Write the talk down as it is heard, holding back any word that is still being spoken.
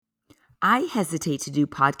I hesitate to do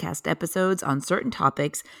podcast episodes on certain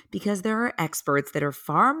topics because there are experts that are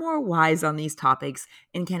far more wise on these topics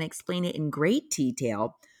and can explain it in great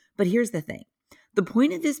detail. But here's the thing. The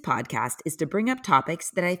point of this podcast is to bring up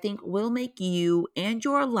topics that I think will make you and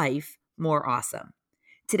your life more awesome.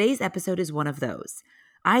 Today's episode is one of those.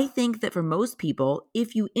 I think that for most people,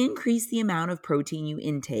 if you increase the amount of protein you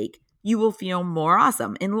intake, you will feel more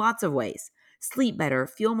awesome in lots of ways. Sleep better,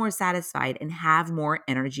 feel more satisfied, and have more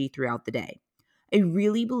energy throughout the day. I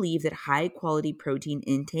really believe that high quality protein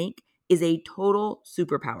intake is a total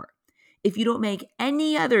superpower. If you don't make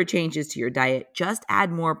any other changes to your diet, just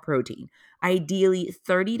add more protein, ideally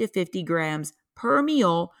 30 to 50 grams per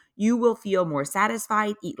meal. You will feel more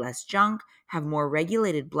satisfied, eat less junk, have more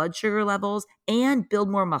regulated blood sugar levels, and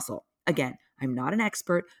build more muscle. Again, I'm not an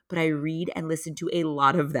expert, but I read and listen to a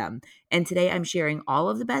lot of them. And today I'm sharing all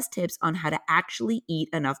of the best tips on how to actually eat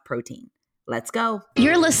enough protein. Let's go.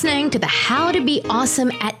 You're listening to the How to Be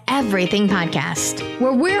Awesome at Everything podcast,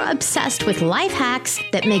 where we're obsessed with life hacks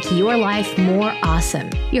that make your life more awesome.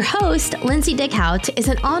 Your host, Lindsay Dickhout, is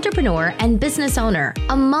an entrepreneur and business owner,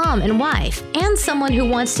 a mom and wife, and someone who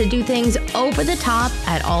wants to do things over the top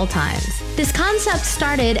at all times. This concept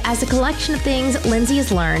started as a collection of things Lindsay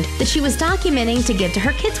has learned that she was documenting to give to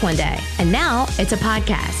her kids one day. And now it's a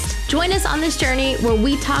podcast. Join us on this journey where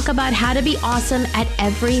we talk about how to be awesome at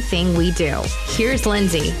everything we do. Here's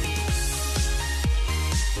Lindsay.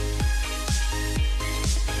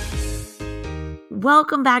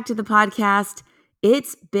 Welcome back to the podcast.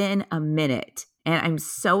 It's been a minute, and I'm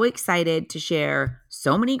so excited to share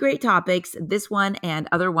so many great topics, this one and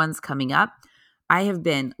other ones coming up. I have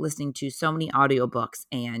been listening to so many audiobooks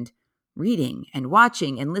and reading and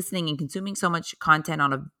watching and listening and consuming so much content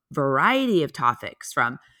on a variety of topics,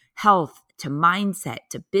 from health to mindset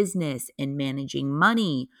to business and managing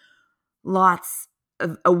money. Lots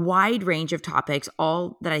of a wide range of topics,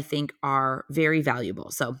 all that I think are very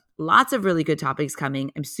valuable. So lots of really good topics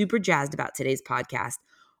coming. I'm super jazzed about today's podcast,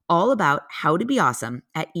 all about how to be awesome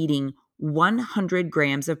at eating 100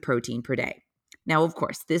 grams of protein per day. Now, of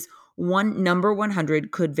course, this number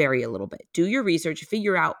 100 could vary a little bit. Do your research,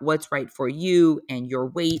 figure out what's right for you and your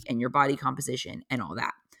weight and your body composition and all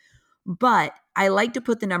that. But I like to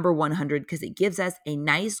put the number 100 because it gives us a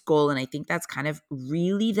nice goal. And I think that's kind of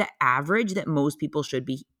really the average that most people should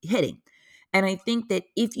be hitting. And I think that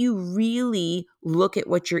if you really look at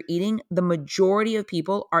what you're eating, the majority of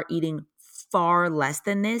people are eating far less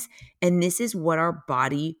than this. And this is what our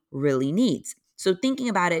body really needs. So thinking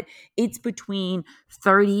about it, it's between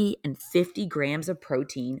 30 and 50 grams of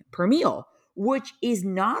protein per meal, which is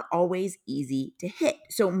not always easy to hit.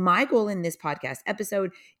 So my goal in this podcast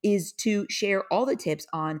episode is to share all the tips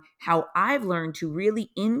on how I've learned to really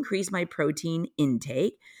increase my protein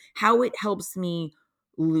intake, how it helps me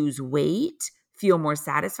lose weight, feel more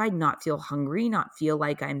satisfied, not feel hungry, not feel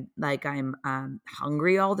like I'm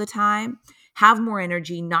hungry all the time, have more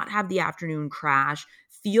energy, not have the afternoon crash,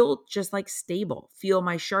 feel just like stable, feel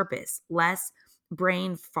my sharpest, less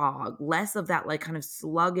brain fog, less of that like kind of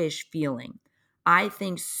sluggish feeling. I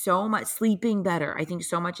think so much sleeping better. I think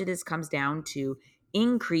so much of this comes down to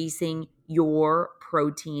increasing your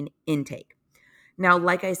protein intake. Now,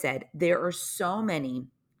 like I said, there are so many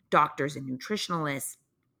doctors and nutritionalists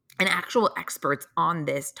and actual experts on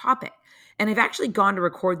this topic. And I've actually gone to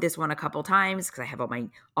record this one a couple times because I have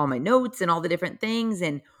all my notes and all the different things,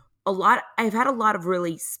 and I've had a lot of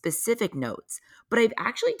really specific notes, but I've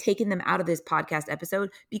actually taken them out of this podcast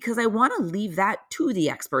episode because I want to leave that to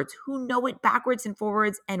the experts who know it backwards and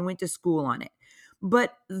forwards and went to school on it.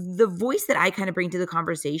 But the voice that I kind of bring to the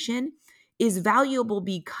conversation is valuable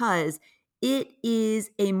because it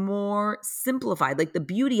is a more simplified, like the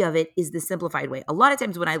beauty of it is the simplified way. A lot of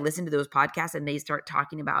times when I listen to those podcasts and they start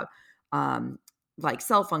talking about like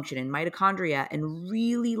cell function and mitochondria and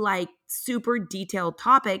really like super detailed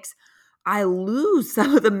topics, I lose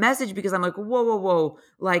some of the message because I'm like, whoa.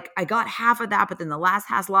 Like I got half of that, but then the last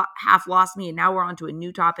half lost me and now we're on to a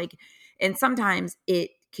new topic. And sometimes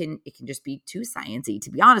it can just be too sciencey,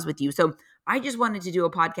 to be honest with you. So I just wanted to do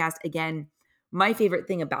a podcast. Again, my favorite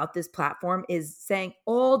thing about this platform is saying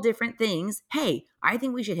all different things. Hey, I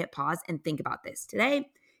think we should hit pause and think about this today.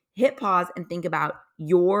 Hit pause and think about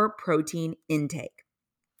your protein intake.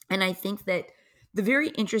 And I think that the very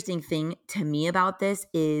interesting thing to me about this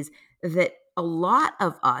is that a lot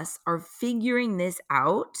of us are figuring this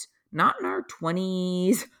out, not in our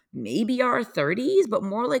 20s, maybe our 30s, but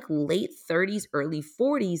more like late 30s, early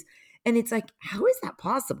 40s. And it's like, how is that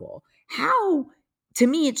possible? To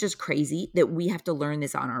me, it's just crazy that we have to learn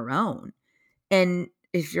this on our own. And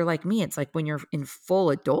if you're like me, it's like when you're in full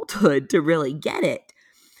adulthood to really get it.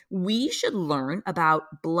 We should learn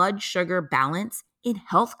about blood sugar balance in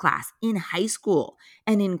health class, in high school,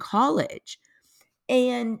 and in college.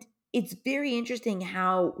 And it's very interesting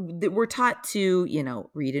how we're taught to,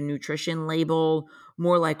 read a nutrition label,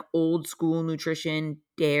 more like old school nutrition,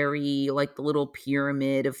 dairy, like the little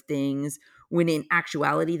pyramid of things, when in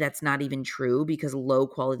actuality, that's not even true because low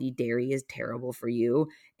quality dairy is terrible for you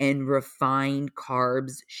and refined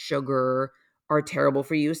carbs, sugar are terrible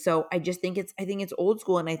for you. So I think it's old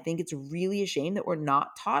school. And I think it's really a shame that we're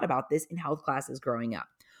not taught about this in health classes growing up.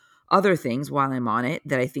 Other things while I'm on it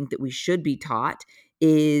that I think that we should be taught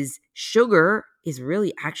is sugar is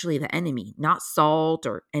really actually the enemy, not salt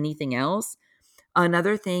or anything else.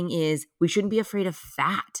 Another thing is we shouldn't be afraid of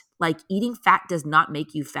fat. Like eating fat does not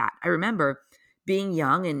make you fat. I remember being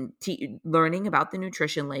young and learning about the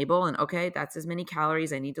nutrition label and okay, that's as many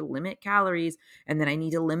calories. I need to limit calories and then I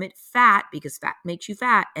need to limit fat because fat makes you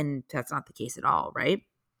fat. And that's not the case at all, right?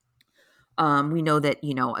 We know that,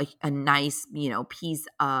 a nice,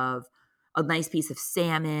 a nice piece of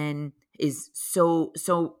salmon is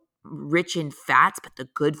so rich in fats, but the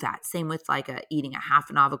good fat. Same with like eating a half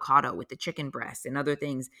an avocado with the chicken breast and other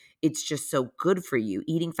things. It's just so good for you.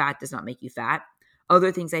 Eating fat does not make you fat.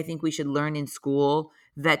 Other things I think we should learn in school,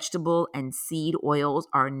 vegetable and seed oils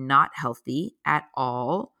are not healthy at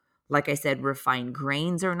all. Like I said, refined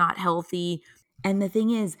grains are not healthy. And the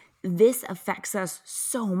thing is, this affects us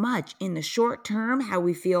so much in the short term, how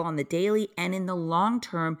we feel on the daily, and in the long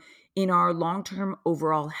term, in our long term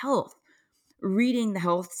overall health. Reading the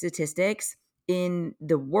health statistics in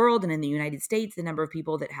the world and in the United States, the number of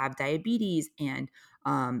people that have diabetes and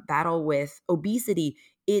battle with obesity,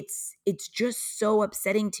 it's just so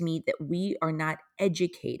upsetting to me that we are not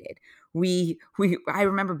educated. I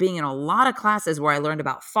remember being in a lot of classes where I learned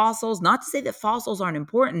about fossils. Not to say that fossils aren't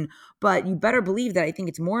important, but you better believe that I think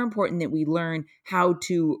it's more important that we learn how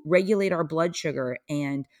to regulate our blood sugar,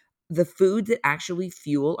 and the foods that actually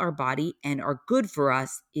fuel our body and are good for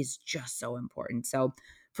us is just so important. So,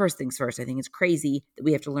 first things first, I think it's crazy that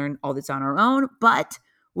we have to learn all this on our own, but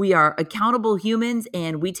we are accountable humans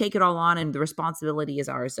and we take it all on and the responsibility is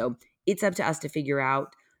ours. So, it's up to us to figure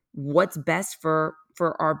out what's best for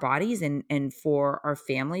our bodies and for our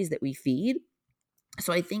families that we feed.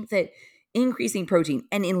 So I think that increasing protein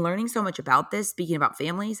and in learning so much about this, speaking about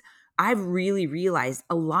families, I've really realized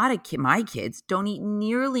a lot of my kids don't eat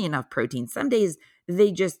nearly enough protein. Some days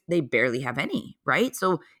they barely have any, right?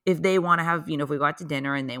 So if they want to have, if we go out to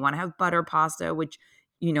dinner and they want to have butter pasta, which,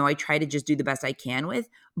 I try to just do the best I can with,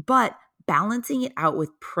 but balancing it out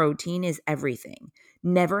with protein is everything.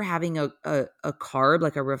 Never having a carb,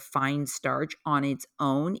 like a refined starch on its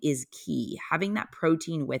own is key. Having that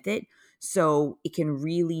protein with it so it can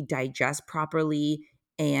really digest properly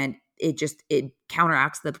and it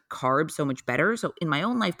counteracts the carbs so much better. So in my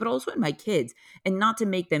own life, but also in my kids, and not to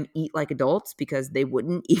make them eat like adults because they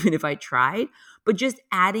wouldn't even if I tried, but just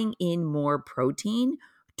adding in more protein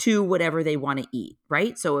to whatever they want to eat,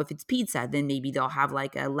 right? So if it's pizza, then maybe they'll have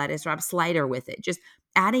like a lettuce wrap slider with it. Just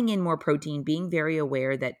adding in more protein, being very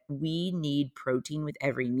aware that we need protein with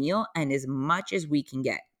every meal and as much as we can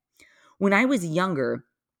get. When I was younger,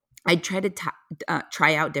 I tried to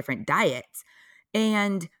try out different diets.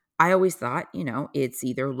 And I always thought, it's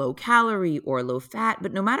either low calorie or low fat.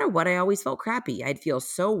 But no matter what, I always felt crappy. I'd feel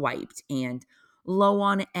so wiped and low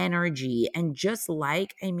on energy. And just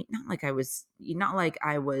like, not like I was,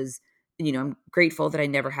 I'm grateful that I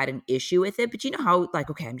never had an issue with it. But you know how, like,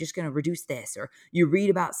 okay, I'm just going to reduce this. Or you read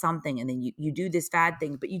about something and then you do this fad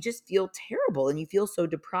thing, but you just feel terrible and you feel so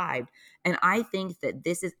deprived. And I think that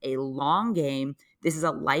this is a long game. This is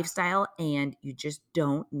a lifestyle and you just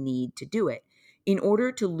don't need to do it. In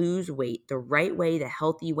order to lose weight the right way, the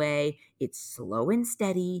healthy way, it's slow and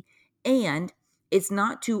steady, and it's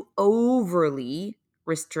not to overly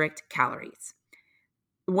restrict calories.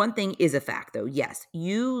 One thing is a fact though. Yes,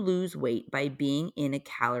 you lose weight by being in a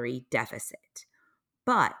calorie deficit,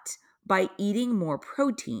 but by eating more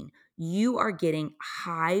protein, you are getting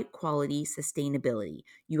high quality sustainability.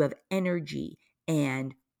 You have energy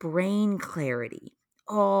and brain clarity,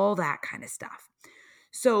 all that kind of stuff.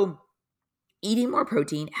 So, eating more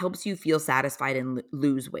protein helps you feel satisfied and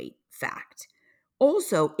lose weight. Fact.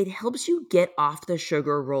 Also, it helps you get off the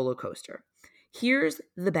sugar roller coaster. Here's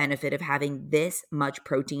the benefit of having this much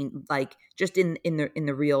protein, like just in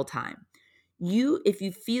the real time. If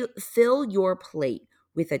you fill your plate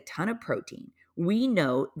with a ton of protein, we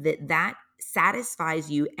know that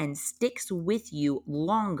satisfies you and sticks with you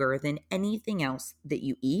longer than anything else that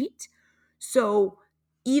you eat. So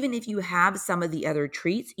even if you have some of the other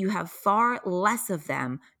treats, you have far less of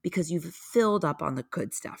them because you've filled up on the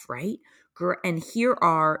good stuff, right? And here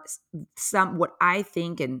are some, what I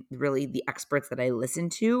think, and really the experts that I listen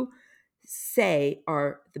to say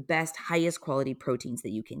are the best, highest quality proteins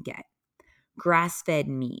that you can get. Grass-fed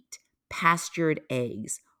meat, pastured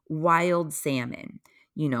eggs, wild salmon,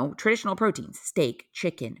 traditional proteins, steak,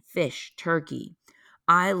 chicken, fish, turkey.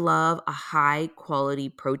 I love a high quality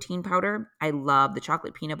protein powder. I love the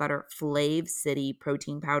chocolate peanut butter Flav City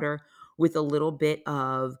protein powder with a little bit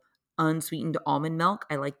of unsweetened almond milk.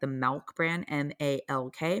 I like the Malk brand,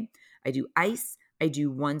 MALK. I do ice. I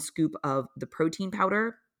do 1 scoop of the protein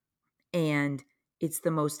powder, and it's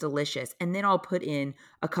the most delicious. And then I'll put in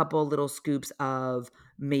a couple little scoops of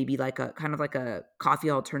maybe like a kind of like a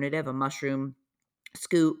coffee alternative, a mushroom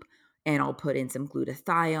scoop, and I'll put in some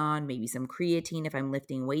glutathione, maybe some creatine if I'm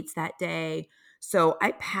lifting weights that day. So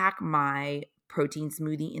I pack my protein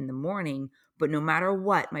smoothie in the morning, but no matter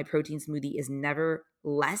what, my protein smoothie is never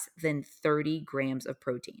less than 30 grams of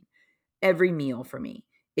protein. Every meal for me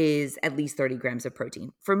is at least 30 grams of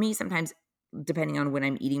protein. For me, sometimes depending on when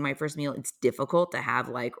I'm eating my first meal, it's difficult to have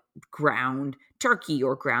like ground turkey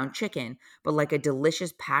or ground chicken, but like a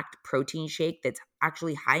delicious packed protein shake that's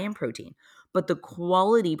actually high in protein. But the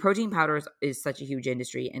quality protein powders is such a huge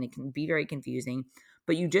industry and it can be very confusing,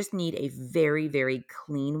 but you just need a very, very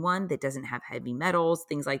clean one that doesn't have heavy metals,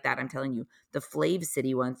 things like that. I'm telling you, the Flav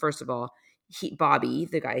City one, first of all, Bobby,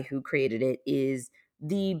 the guy who created it, is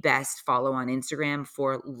the best follow on Instagram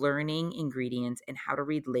for learning ingredients and how to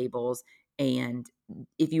read labels. And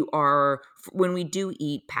if you are, when we do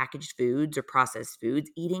eat packaged foods or processed foods,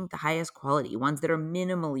 eating the highest quality, ones that are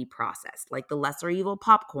minimally processed, like the Lesser Evil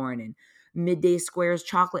popcorn and Midday Squares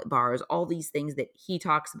chocolate bars, all these things that he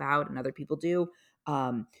talks about and other people do.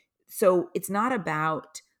 So it's not about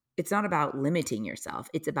limiting yourself.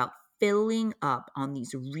 It's about filling up on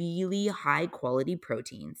these really high quality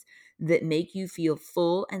proteins that make you feel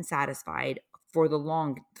full and satisfied for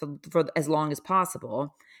as long as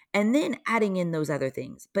possible, and then adding in those other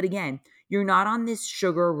things. But again, you're not on this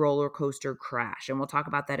sugar roller coaster crash, and we'll talk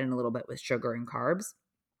about that in a little bit with sugar and carbs.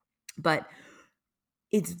 But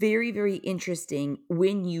it's very, very interesting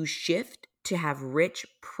when you shift to have rich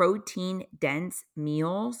protein dense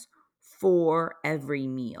meals for every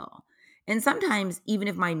meal. And sometimes, even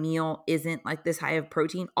if my meal isn't like this high of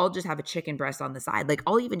protein, I'll just have a chicken breast on the side. Like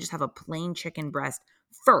I'll even just have a plain chicken breast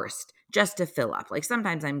first just to fill up. Like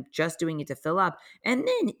sometimes I'm just doing it to fill up and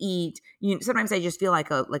then eat. Sometimes I just feel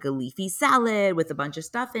like a leafy salad with a bunch of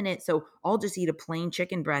stuff in it. So I'll just eat a plain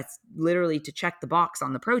chicken breast literally to check the box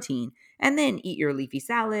on the protein, and then eat your leafy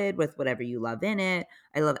salad with whatever you love in it.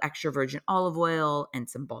 I love extra virgin olive oil and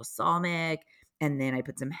some balsamic. And then I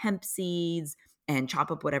put some hemp seeds and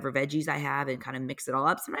chop up whatever veggies I have and kind of mix it all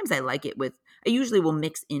up. Sometimes I usually will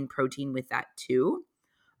mix in protein with that too.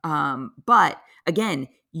 But again,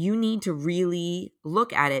 you need to really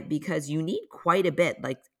look at it because you need quite a bit.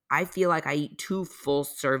 Like I feel like I eat 2 full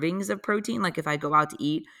servings of protein. Like if I go out to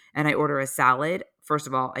eat and I order a salad, first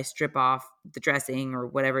of all, I strip off the dressing or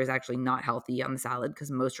whatever is actually not healthy on the salad because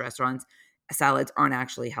most restaurants salads aren't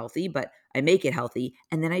actually healthy, but I make it healthy.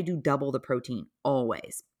 And then I do double the protein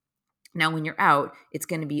always. Now, when you're out, it's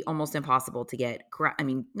going to be almost impossible to get,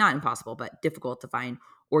 not impossible, but difficult to find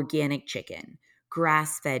organic chicken,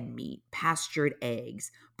 grass-fed meat, pastured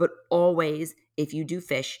eggs. But always, if you do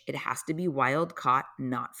fish, it has to be wild caught,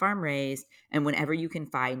 not farm raised. And whenever you can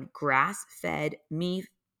find grass-fed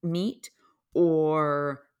meat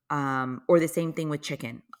or the same thing with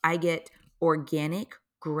chicken, I get organic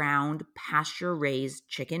ground pasture raised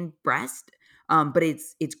chicken breast. But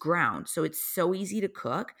it's ground, so it's so easy to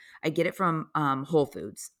cook. I get it from Whole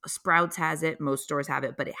Foods. Sprouts has it, most stores have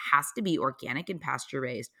it, but it has to be organic and pasture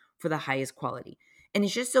raised for the highest quality. And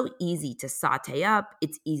it's just so easy to saute up.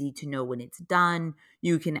 It's easy to know when it's done.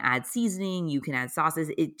 You can add seasoning, you can add sauces.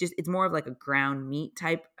 It's more of like a ground meat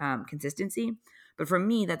type consistency. But for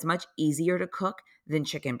me, that's much easier to cook than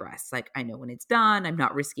chicken breasts. Like I know when it's done. I'm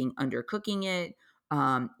not risking undercooking it.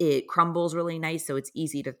 It crumbles really nice, so it's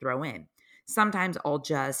easy to throw in. Sometimes I'll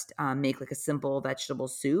just make like a simple vegetable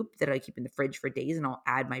soup that I keep in the fridge for days, and I'll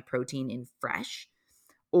add my protein in fresh.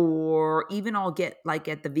 Or even I'll get like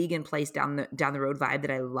at the vegan place down the road Vibe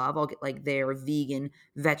that I love, I'll get like their vegan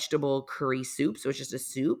vegetable curry soup. So it's just a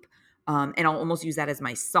soup. And I'll almost use that as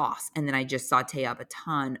my sauce. And then I just saute up a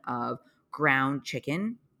ton of ground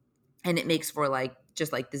chicken, and it makes for like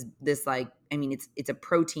just like this like, it's a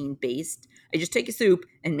protein based. I just take a soup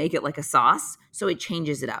and make it like a sauce, so it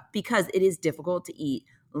changes it up because it is difficult to eat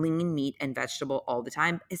lean meat and vegetable all the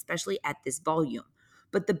time, especially at this volume.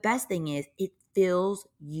 But the best thing is it fills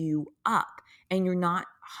you up and you're not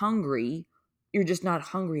hungry. You're just not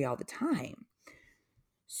hungry all the time.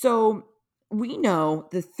 So we know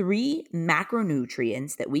the 3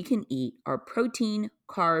 macronutrients that we can eat are protein,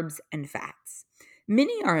 carbs, and fats.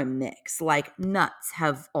 Many are a mix, like nuts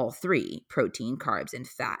have all 3 protein, carbs, and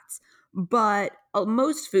fats. But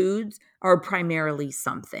most foods are primarily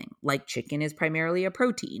something, like chicken is primarily a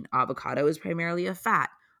protein, avocado is primarily a fat,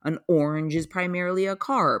 an orange is primarily a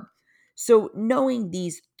carb. So, knowing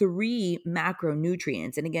these 3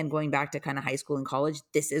 macronutrients, and again, going back to kind of high school and college,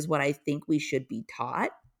 this is what I think we should be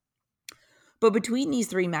taught. But between these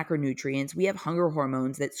 3 macronutrients, we have hunger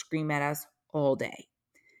hormones that scream at us all day.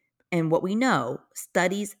 And what we know,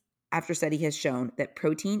 studies after study has shown that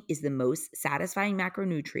protein is the most satisfying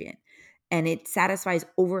macronutrient, and it satisfies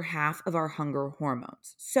over half of our hunger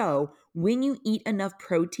hormones. So when you eat enough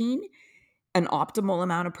protein, an optimal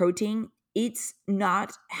amount of protein, it's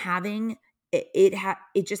not having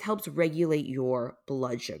it just helps regulate your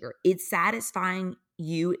blood sugar. It's satisfying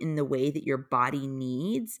you in the way that your body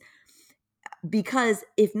needs, because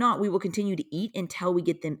if not, we will continue to eat until we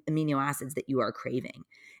get the amino acids that you are craving.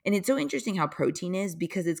 And it's so interesting how protein is,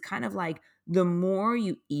 because it's kind of like the more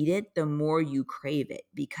you eat it, the more you crave it,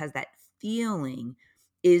 because that feeling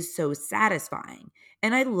is so satisfying.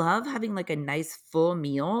 And I love having like a nice full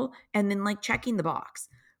meal and then like checking the box.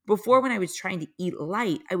 Before, when I was trying to eat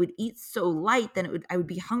light, I would eat so light then I would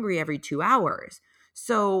be hungry every 2 hours.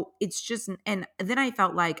 So it's just, and then I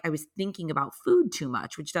felt like I was thinking about food too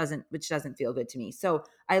much, which doesn't feel good to me. So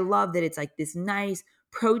I love that it's like this nice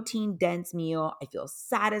protein dense meal. I feel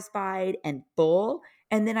satisfied and full.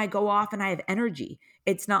 And then I go off and I have energy.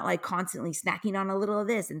 It's not like constantly snacking on a little of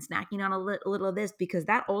this and snacking on a little of this, because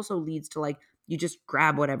that also leads to like, you just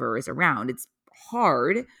grab whatever is around. It's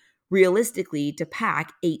hard realistically to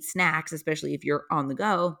pack 8 snacks, especially if you're on the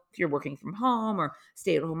go. If you're working from home or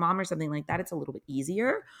stay-at-home mom or something like that, it's a little bit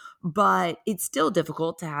easier, but it's still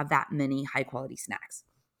difficult to have that many high-quality snacks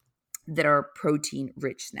that are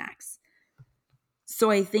protein-rich snacks. So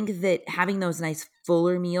I think that having those nice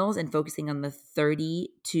fuller meals and focusing on the 30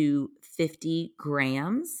 to 50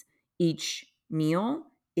 grams each meal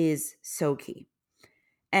is so key.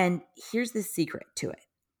 And here's the secret to it.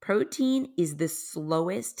 Protein is the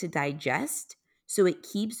slowest to digest, so it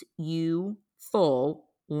keeps you full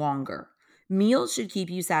longer. Meals should keep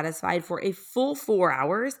you satisfied for a full 4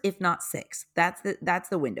 hours, if not 6. That's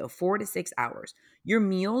the window, 4 to 6 hours. Your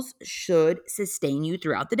meals should sustain you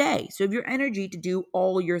throughout the day. So you have your energy to do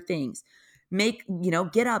all your things.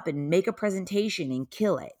 Get up and make a presentation and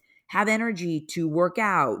kill it. Have energy to work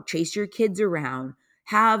out, chase your kids around,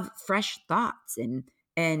 have fresh thoughts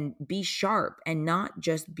and be sharp and not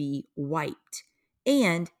just be wiped.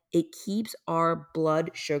 And it keeps our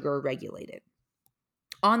blood sugar regulated.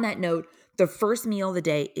 On that note, the first meal of the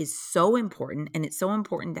day is so important, and it's so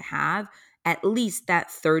important to have at least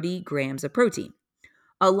that 30 grams of protein.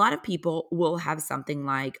 A lot of people will have something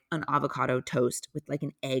like an avocado toast with like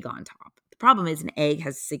an egg on top. The problem is an egg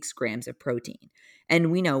has 6 grams of protein.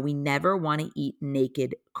 And we know we never want to eat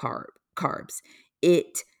naked carbs.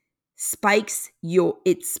 It spikes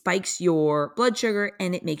your blood sugar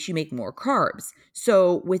and it makes you make more carbs.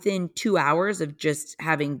 So within 2 hours of just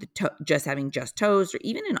having just toast, or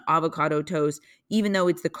even an avocado toast, even though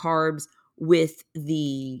it's the carbs with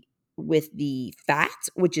the fats,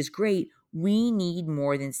 which is great, we need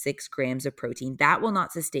more than 6 grams of protein. That will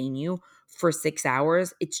not sustain you for 6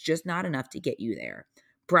 hours. It's just not enough to get you there.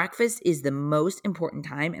 Breakfast is the most important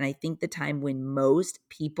time, and I think the time when most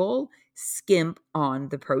people skimp on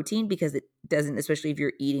the protein, because it doesn't, especially if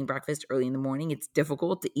you're eating breakfast early in the morning, it's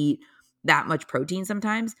difficult to eat that much protein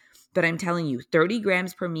sometimes. But I'm telling you, 30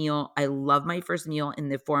 grams per meal. I love my first meal in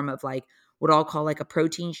the form of like what I'll call like a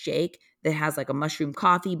protein shake that has like a mushroom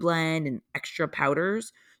coffee blend and extra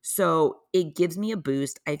powders. So it gives me a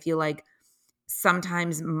boost. I feel like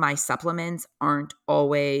sometimes my supplements aren't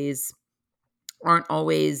always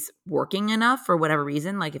working enough for whatever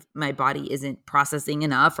reason, like if my body isn't processing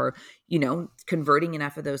enough or, converting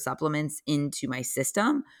enough of those supplements into my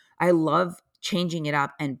system. I love changing it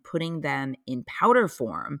up and putting them in powder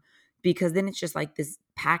form, because then it's just like this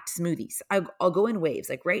packed smoothies. I'll go in waves.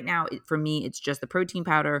 Like right now, for me, it's just the protein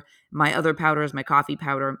powder. My other powder is my coffee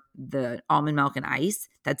powder, the almond milk and ice.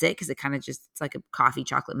 That's it, because it's like a coffee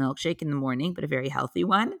chocolate milkshake in the morning, but a very healthy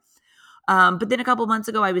one. But then a couple months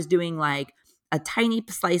ago, I was doing like a tiny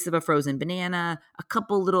slice of a frozen banana, a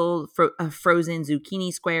couple little frozen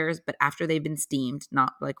zucchini squares, but after they've been steamed,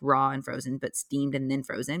 not like raw and frozen, but steamed and then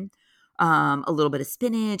frozen. A little bit of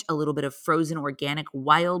spinach, a little bit of frozen organic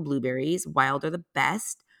wild blueberries. Wild are the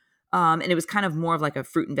best. And it was kind of more of like a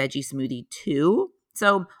fruit and veggie smoothie too.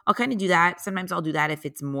 So I'll kind of do that. Sometimes I'll do that if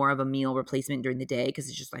it's more of a meal replacement during the day, because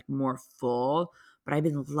it's just like more full. but I've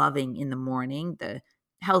been loving in the morning the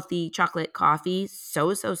healthy chocolate coffee.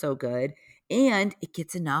 So, so, so good. And it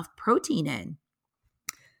gets enough protein in.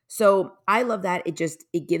 So I love that.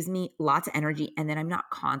 It gives me lots of energy. And then I'm not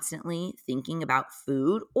constantly thinking about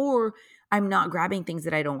food, or I'm not grabbing things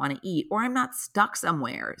that I don't want to eat, or I'm not stuck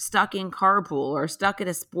somewhere, stuck in carpool or stuck at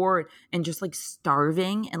a sport and just like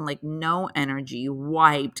starving and like no energy,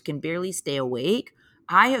 wiped, can barely stay awake.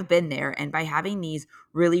 I have been there. And by having these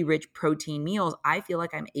really rich protein meals, I feel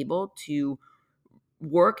like I'm able to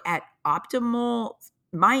work at optimal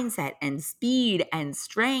mindset and speed and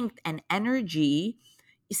strength and energy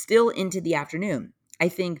still into the afternoon. I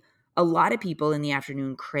think a lot of people in the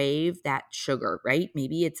afternoon crave that sugar, right?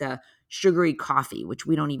 Maybe it's a sugary coffee, which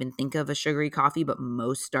we don't even think of a sugary coffee, but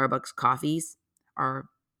most Starbucks coffees are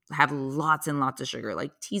have lots and lots of sugar,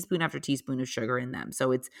 like teaspoon after teaspoon of sugar in them.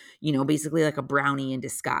 So it's, basically like a brownie in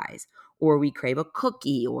disguise. Or we crave a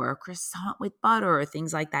cookie or a croissant with butter or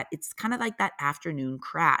things like that. It's kind of like that afternoon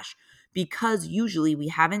crash because usually we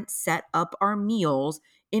haven't set up our meals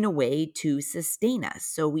in a way to sustain us.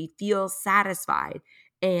 So we feel satisfied.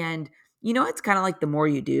 And it's kind of like the more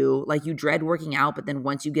you do, like you dread working out, but then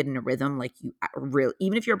once you get in a rhythm, like you really,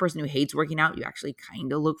 even if you're a person who hates working out, you actually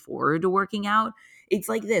kind of look forward to working out. It's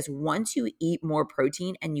like this: once you eat more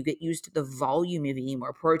protein and you get used to the volume of eating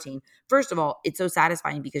more protein, first of all, it's so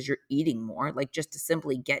satisfying because you're eating more. Like just to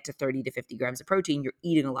simply get to 30 to 50 grams of protein, you're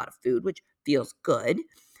eating a lot of food, which feels good.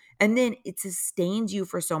 And then it sustains you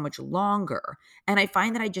for so much longer. And I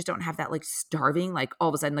find that I just don't have that like starving, like all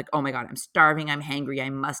of a sudden, like, oh my God, I'm starving, I'm hangry,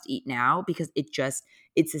 I must eat now, because it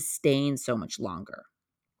sustains so much longer.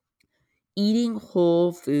 Eating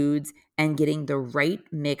whole foods and getting the right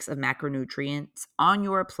mix of macronutrients on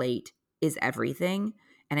your plate is everything.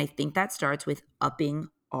 And I think that starts with upping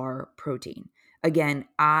our protein. Again,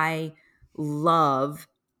 I love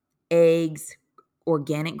eggs,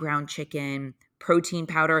 organic ground chicken, protein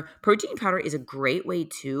powder. Protein powder is a great way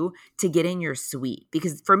too to get in your sweet,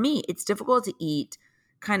 because for me, it's difficult to eat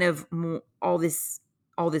kind of all this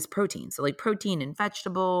protein. So like protein in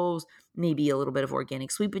vegetables, maybe a little bit of organic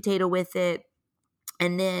sweet potato with it.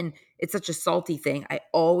 And then it's such a salty thing. I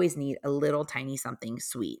always need a little tiny something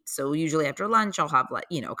sweet. So usually after lunch, I'll have like,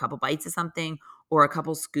 a couple bites of something or a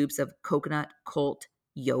couple scoops of coconut Colt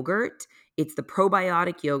yogurt. It's the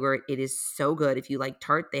probiotic yogurt. It is so good. If you like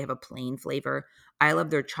tart, they have a plain flavor. I love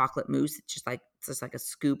their chocolate mousse. It's just like a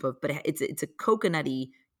scoop of, but it's a coconutty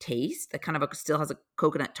taste that kind of still has a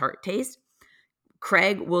coconut tart taste.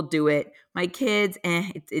 Craig will do it. My kids,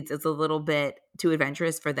 it's a little bit too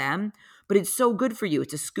adventurous for them, but it's so good for you.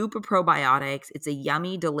 It's a scoop of probiotics. It's a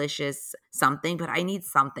yummy, delicious something, but I need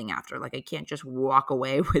something after. Like I can't just walk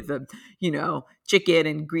away with a, chicken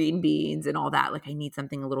and green beans and all that. Like I need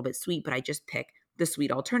something a little bit sweet, but I just pick the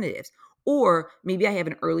sweet alternatives. Or maybe I have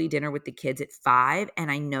an early dinner with the kids at 5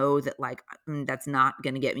 and I know that that's not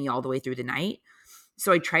going to get me all the way through the night.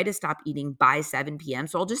 So I try to stop eating by 7 p.m.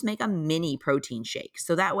 So I'll just make a mini protein shake.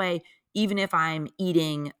 So that way, even if I'm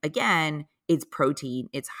eating again, it's protein,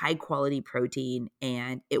 it's high quality protein,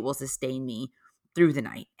 and it will sustain me through the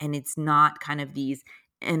night. And it's not kind of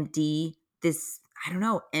empty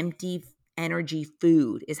energy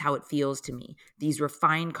food is how it feels to me. These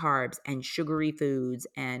refined carbs and sugary foods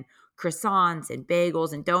and croissants and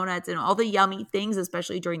bagels and donuts and all the yummy things,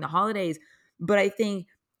 especially during the holidays. But I think,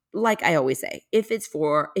 like I always say, if it's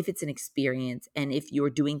an experience and if you're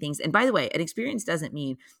doing things, and by the way, an experience doesn't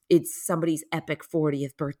mean it's somebody's epic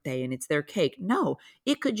 40th birthday and it's their cake. No,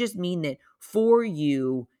 it could just mean that for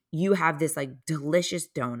you, you have this like delicious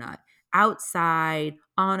donut outside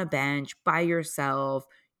on a bench by yourself.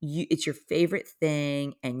 It's your favorite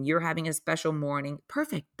thing and you're having a special morning.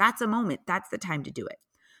 Perfect. That's a moment. That's the time to do it.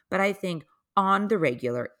 But I think on the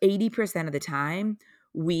regular, 80% of the time,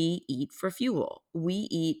 we eat for fuel. We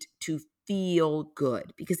eat to feel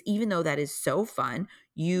good, because even though that is so fun,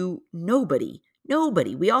 nobody,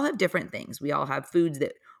 we all have different things. We all have foods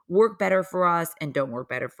that work better for us and don't work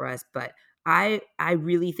better for us. But I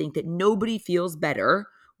really think that nobody feels better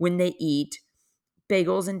when they eat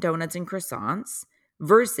bagels and donuts and croissants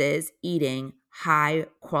versus eating high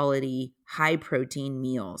quality, high protein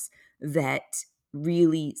meals that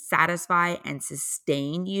really satisfy and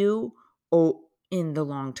sustain you in the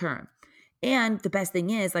long term. And the best thing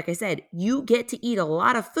is, like I said, you get to eat a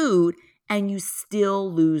lot of food and you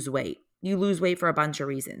still lose weight. You lose weight for a bunch of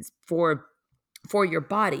reasons. For your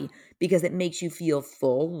body, because it makes you feel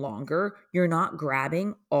full longer. You're not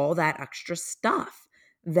grabbing all that extra stuff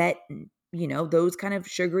that, those kind of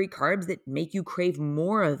sugary carbs that make you crave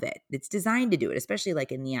more of it. It's designed to do it, especially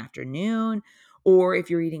like in the afternoon Or if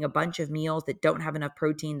you're eating a bunch of meals that don't have enough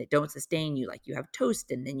protein, that don't sustain you, like you have toast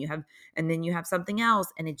and then you have something else,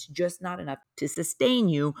 and it's just not enough to sustain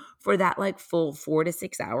you for that like full 4 to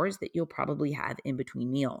 6 hours that you'll probably have in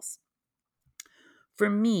between meals. For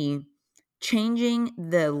me, changing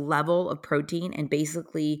the level of protein, and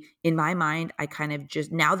basically in my mind, I kind of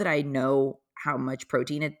just, now that I know how much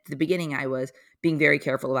protein, at the beginning I was being very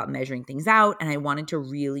careful about measuring things out and I wanted to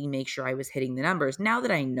really make sure I was hitting the numbers. Now that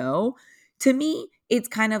I know, to me, it's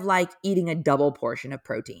kind of like eating a double portion of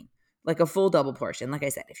protein, like a full double portion. Like I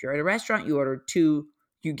said, if you're at a restaurant, you order two,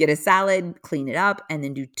 you get a salad, clean it up, and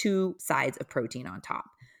then do 2 sides of protein on top.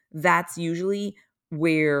 That's usually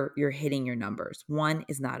where you're hitting your numbers. 1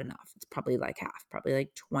 is not enough. It's probably like half, probably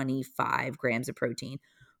like 25 grams of protein.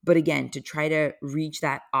 But again, to try to reach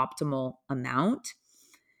that optimal amount.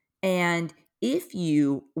 And if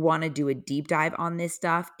you want to do a deep dive on this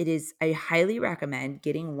stuff, I highly recommend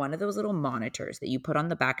getting one of those little monitors that you put on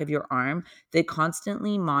the back of your arm that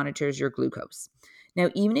constantly monitors your glucose. Now,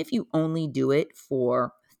 even if you only do it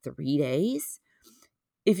for 3 days,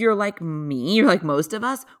 if you're like me, you're like most of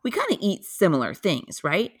us, we kind of eat similar things,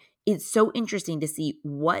 right? It's so interesting to see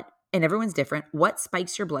and everyone's different, what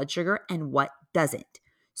spikes your blood sugar and what doesn't.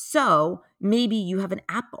 So maybe you have an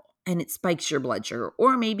apple and it spikes your blood sugar,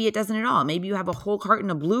 or maybe it doesn't at all. Maybe you have a whole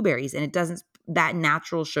carton of blueberries and that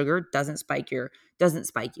natural sugar doesn't spike you.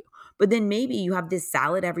 But then maybe you have this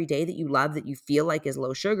salad every day that you love that you feel like is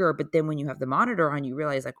low sugar, but then when you have the monitor on, you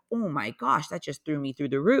realize like, oh my gosh, that just threw me through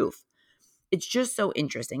the roof. It's just so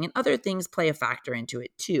interesting. And other things play a factor into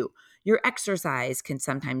it too. Your exercise can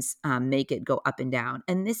sometimes make it go up and down.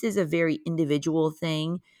 And this is a very individual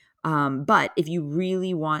thing. But if you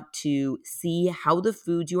really want to see how the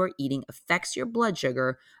food you are eating affects your blood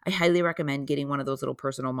sugar, I highly recommend getting one of those little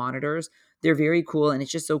personal monitors. They're very cool. And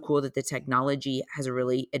it's just so cool that the technology has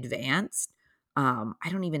really advanced. I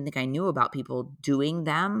don't even think I knew about people doing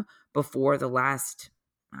them before the last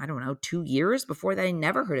 2 years. Before that, I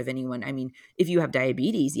never heard of anyone. I mean, if you have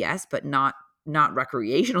diabetes, yes, but not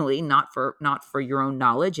recreationally, not for your own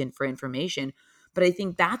knowledge and for information. But I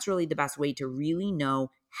think that's really the best way to really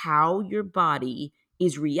know how your body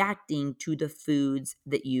is reacting to the foods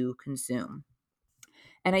that you consume.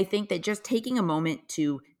 And I think that just taking a moment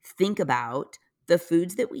to think about the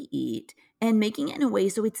foods that we eat and making it in a way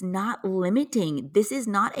so it's not limiting. This is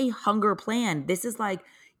not a hunger plan. This is like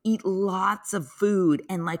eat lots of food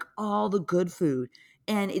and like all the good food.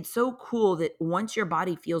 And it's so cool that once your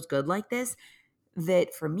body feels good like this,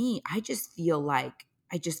 that for me, I just feel like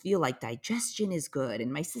digestion is good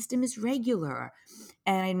and my system is regular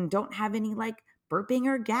and I don't have any like burping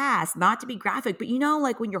or gas, not to be graphic, but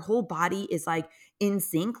like when your whole body is like in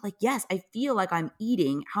sync, like, yes, I feel like I'm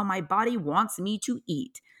eating how my body wants me to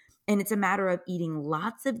eat. And it's a matter of eating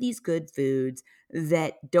lots of these good foods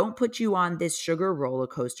that don't put you on this sugar roller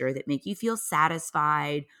coaster, that make you feel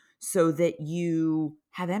satisfied so that you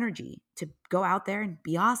have energy to go out there and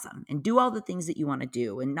be awesome and do all the things that you want to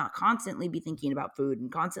do and not constantly be thinking about food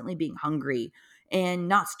and constantly being hungry and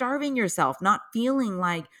not starving yourself, not feeling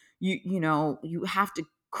like you have to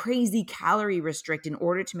crazy calorie restrict in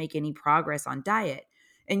order to make any progress on diet.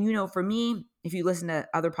 And for me, if you listen to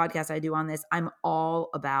other podcasts I do on this, I'm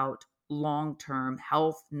all about long-term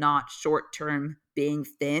health, not short-term being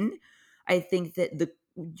thin. I think that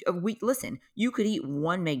you could eat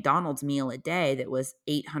one McDonald's meal a day that was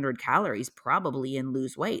 800 calories probably and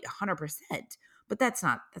lose weight 100%. But that's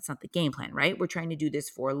not the game plan, right? We're trying to do this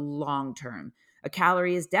for long term. A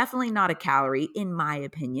calorie is definitely not a calorie, in my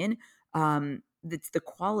opinion. That's the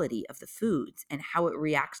quality of the foods and how it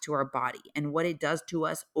reacts to our body and what it does to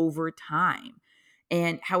us over time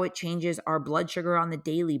and how it changes our blood sugar on the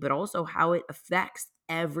daily, but also how it affects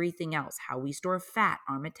everything else, how we store fat,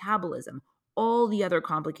 our metabolism, all the other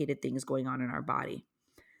complicated things going on in our body.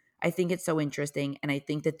 I think it's so interesting. And I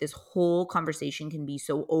think that this whole conversation can be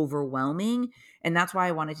so overwhelming. And that's why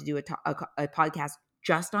I wanted to do a podcast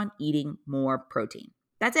just on eating more protein.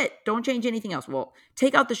 That's it. Don't change anything else. Well,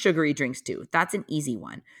 take out the sugary drinks too. That's an easy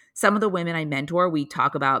one. Some of the women I mentor, we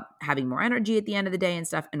talk about having more energy at the end of the day and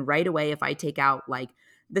stuff. And right away, if I take out like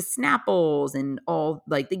the Snapples and all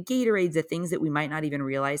like the Gatorades, the things that we might not even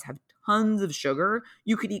realize have tons of sugar,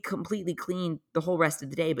 you could eat completely clean the whole rest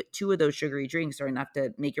of the day. But 2 of those sugary drinks are enough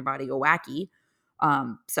to make your body go wacky.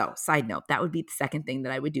 So side note, that would be the second thing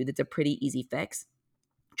that I would do. That's a pretty easy fix.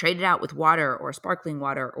 Trade it out with water or sparkling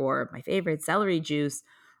water or my favorite, celery juice,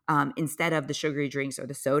 instead of the sugary drinks or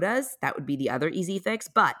the sodas. That would be the other easy fix.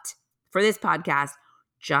 But for this podcast,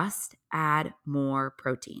 just add more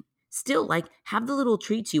protein. still like have the little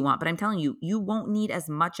treats you want, but I'm telling you, you won't need as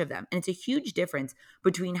much of them. And it's a huge difference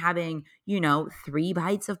between having, 3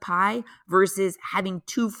 bites of pie versus having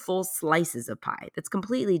 2 full slices of pie. That's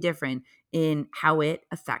completely different in how it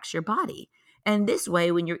affects your body. And this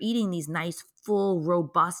way, when you're eating these nice, full,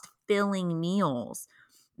 robust, filling meals,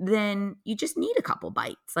 then you just need a couple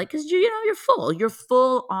bites, because you're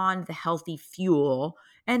full on the healthy fuel,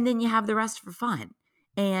 and then you have the rest for fun.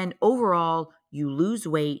 And overall, you lose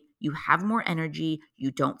weight, you have more energy,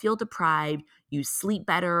 you don't feel deprived, you sleep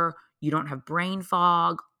better, you don't have brain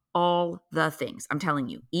fog, all the things. I'm telling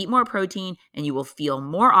you, eat more protein and you will feel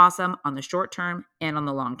more awesome on the short term and on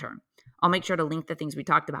the long term. I'll make sure to link the things we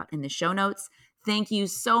talked about in the show notes. Thank you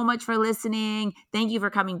so much for listening. Thank you for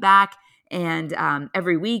coming back and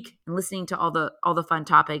every week and listening to all the fun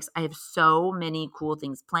topics. I have so many cool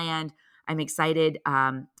things planned. I'm excited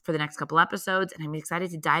for the next couple episodes, and I'm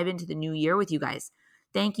excited to dive into the new year with you guys.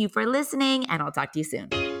 Thank you for listening, and I'll talk to you soon.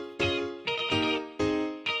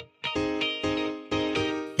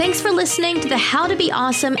 Thanks for listening to the How to Be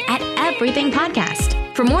Awesome at Everything podcast.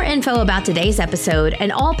 For more info about today's episode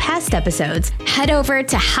and all past episodes, head over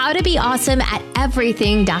to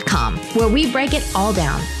howtobeawesomeateverything.com, where we break it all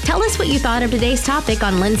down. Tell us what you thought of today's topic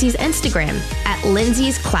on Lindsay's Instagram at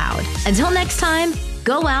Lindsay's Cloud. Until next time,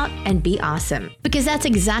 go out and be awesome, because that's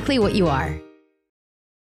exactly what you are.